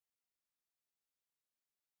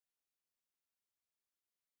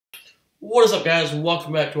What is up, guys?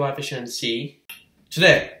 Welcome back to iFishNC.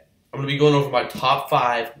 Today, I'm going to be going over my top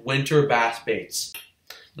 5 winter bass baits.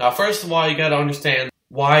 Now, first of all, you got to understand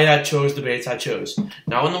why I chose the baits I chose.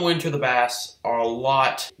 Now, in the winter, the bass are a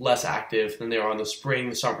lot less active than they are in the spring,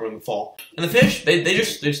 the summer, and the fall. And the fish,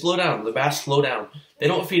 they slow down. The bass slow down. They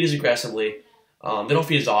don't feed as aggressively. They don't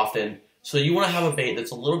feed as often. So you want to have a bait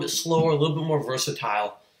that's a little bit slower, a little bit more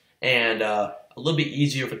versatile, and a little bit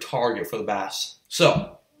easier of a target for the bass.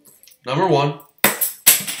 So, Number one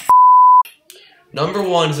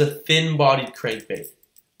is a thin-bodied crankbait,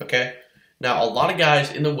 okay? Now, a lot of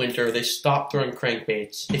guys in the winter, they stop throwing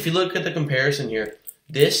crankbaits. If you look at the comparison here,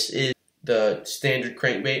 this is the standard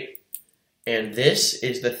crankbait, and this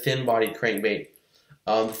is the thin-bodied crankbait.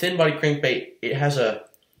 The thin-bodied crankbait, it has a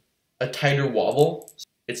tighter wobble.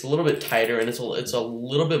 It's a little bit tighter, and it's a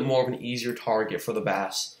little bit more of an easier target for the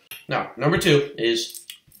bass. Now, number 2 is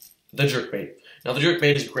the jerkbait. Now, the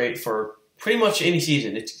jerkbait is great for pretty much any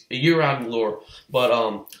season. It's a year-round lure, but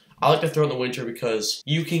I like to throw it in the winter because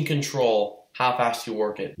you can control how fast you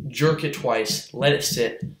work it. Jerk it twice, let it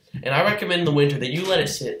sit, and I recommend in the winter that you let it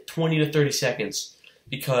sit 20 to 30 seconds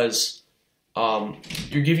because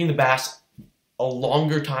you're giving the bass a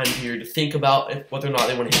longer time period to think about whether or not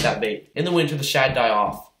they want to hit that bait. In the winter, the shad die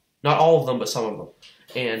off. Not all of them, but some of them.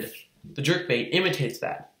 And the jerkbait imitates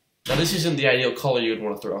that. Now, this isn't the ideal color you'd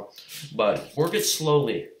want to throw, but work it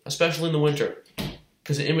slowly, especially in the winter,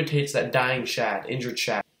 because it imitates that dying shad, injured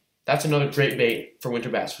shad. That's another great bait for winter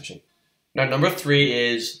bass fishing. Now, number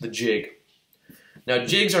 3 is the jig. Now,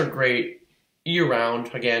 jigs are great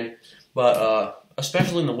year-round, again, but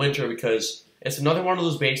especially in the winter because it's another one of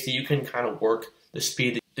those baits that you can kind of work the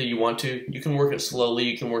speed that you want to. You can work it slowly,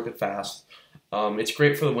 you can work it fast. It's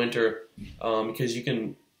great for the winter because you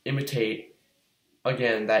can imitate,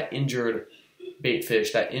 again, that injured bait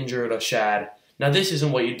fish, that injured shad. Now, this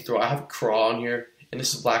isn't what you'd throw. I have a craw on here, and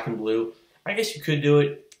this is black and blue. I guess you could do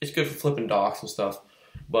it. It's good for flipping docks and stuff.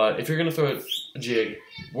 But if you're going to throw a jig,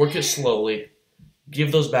 work it slowly.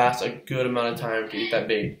 Give those bass a good amount of time to eat that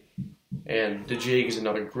bait. And the jig is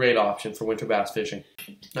another great option for winter bass fishing.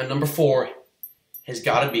 Now, number 4 has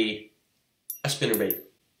got to be a spinnerbait.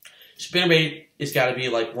 Spinnerbait has got to be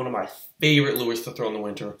like one of my favorite lures to throw in the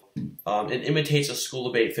winter. It imitates a school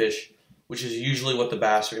of bait fish, which is usually what the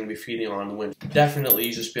bass are going to be feeding on in the winter. Definitely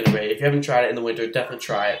use a spinnerbait. If you haven't tried it in the winter, definitely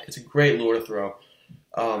try it. It's a great lure to throw.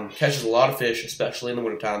 Catches a lot of fish, especially in the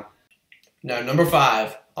wintertime. Now, number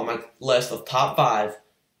 5 on my list of top 5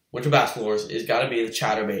 winter bass lures is got to be the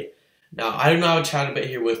chatterbait. Now, I do not have a chatterbait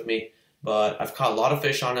here with me, but I've caught a lot of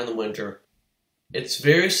fish on it in the winter. It's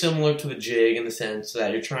very similar to the jig in the sense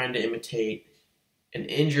that you're trying to imitate an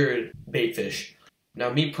injured bait fish. Now,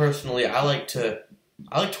 me personally, I like to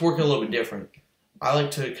work it a little bit different. I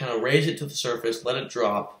like to kind of raise it to the surface, let it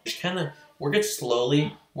drop, just kind of work it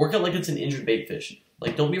slowly, work it like it's an injured bait fish.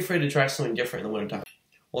 Like, don't be afraid to try something different in the wintertime.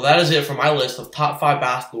 Well, that is it for my list of top 5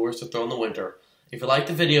 bass lures to throw in the winter. If you liked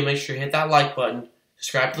the video, make sure you hit that like button,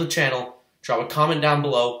 subscribe to the channel, drop a comment down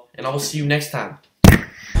below, and I will see you next time.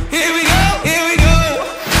 Here we go,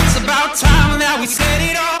 it's about time that we set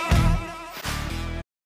it off.